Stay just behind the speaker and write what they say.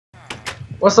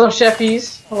What's up,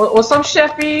 Chefies? What's up,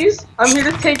 Chefies? I'm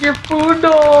here to take your food,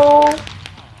 though.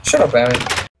 Shut up,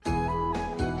 Amit.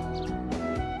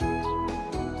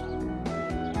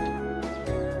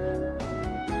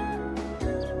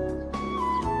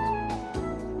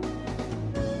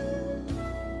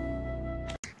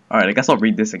 Alright, I guess I'll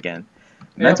read this again.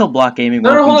 Yeah. Mental block gaming.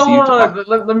 No, hold on.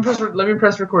 Let me press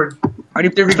record. Already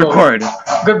pressed record.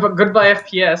 Goodbye,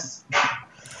 FPS.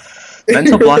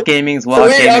 Mental block gaming's block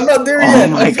Wait, gaming. I'm not there Oh yet.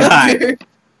 my god.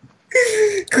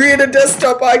 Create a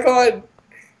desktop icon.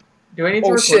 Do I need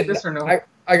to record this or no?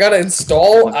 I gotta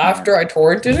install after I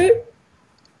torrented it?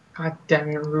 God damn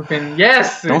it, Reuben.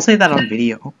 Yes! Don't say that on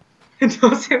video.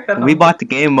 Don't say that on We bought the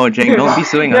game, Mojang. Don't be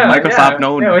suing us. Microsoft,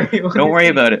 don't worry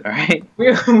about it, alright?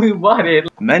 We bought it.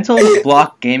 Mental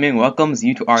block gaming welcomes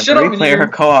you to our 3-player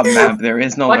co-op map. There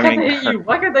is no learning.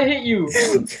 Why can't I hit you?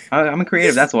 I'm a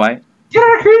creative, that's why. Get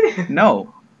out of creative!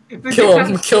 No. Kill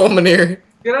him, Munir.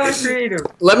 Get out of creative.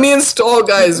 Let me install,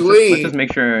 guys, wait. Let's just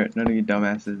make sure none of you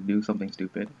dumbasses do something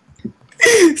stupid.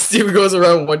 Steve goes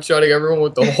around one-shotting everyone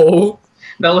with the hole.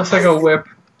 That looks like a whip.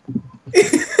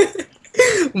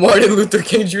 Martin Luther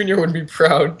King Jr. would be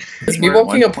proud. Is me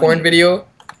watching a porn video?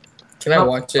 Can I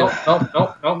watch it?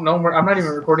 No, I'm not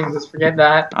even recording this. Forget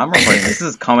that. I'm recording. This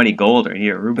is comedy gold right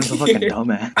here. Reuben's a fucking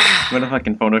dumbass. I'm gonna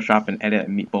fucking Photoshop and edit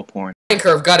meatball porn.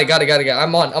 Curve, got it.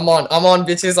 I'm on,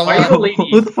 bitches, I'm on.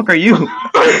 Who the fuck are you?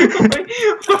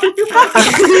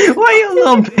 Why are you a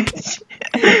little bitch?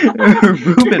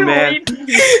 Reuben, man.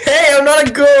 Hey, I'm not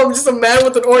a girl, I'm just a man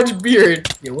with an orange beard.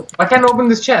 I can't open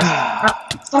this chest.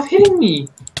 Stop hitting me.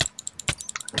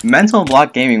 Mental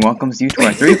block gaming welcomes you to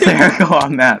our 3-player co-op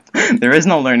map. There is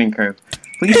no learning curve.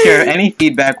 Please share any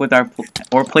feedback with our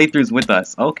or playthroughs with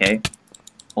us. Okay.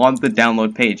 On the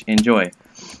download page. Enjoy.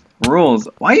 Rules.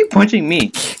 Why are you punching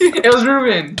me? It was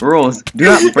Reuben. Rules. Do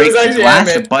not break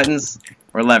glass, buttons,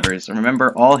 or levers.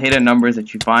 Remember all hidden numbers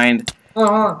that you find.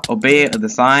 Obey the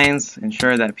signs.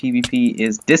 Ensure that PvP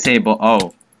is disabled.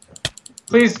 Oh.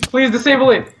 Please disable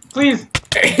it. Please.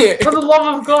 For the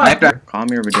love of God. Calm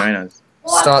your vaginas.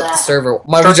 Stop the server.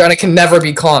 My vagina can never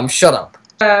be calm. Shut up.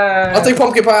 I'll take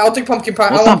pumpkin pie.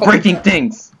 Well, stop breaking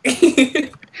things.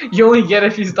 You only get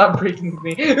it if you stop breaking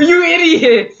things. You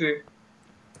idiot!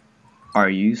 Are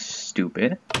you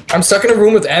stupid? I'm stuck in a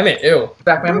room with Amit. Ew.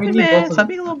 Back, man. We need both. Stop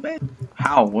being a little bit.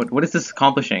 How? What is this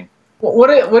accomplishing? What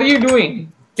are you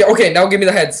doing? Yeah. Okay. Now give me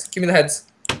the heads. Give me the heads.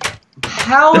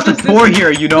 How? There's a door here.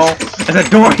 You know. There's a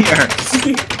door here.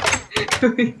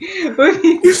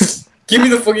 Give me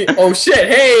the fucking. Oh shit!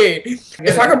 Hey,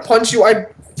 if I could punch you,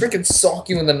 I'd freaking sock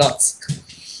you in the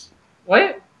nuts.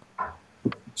 What?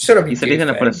 Shut up. He said he's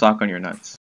gonna put a sock on your nuts.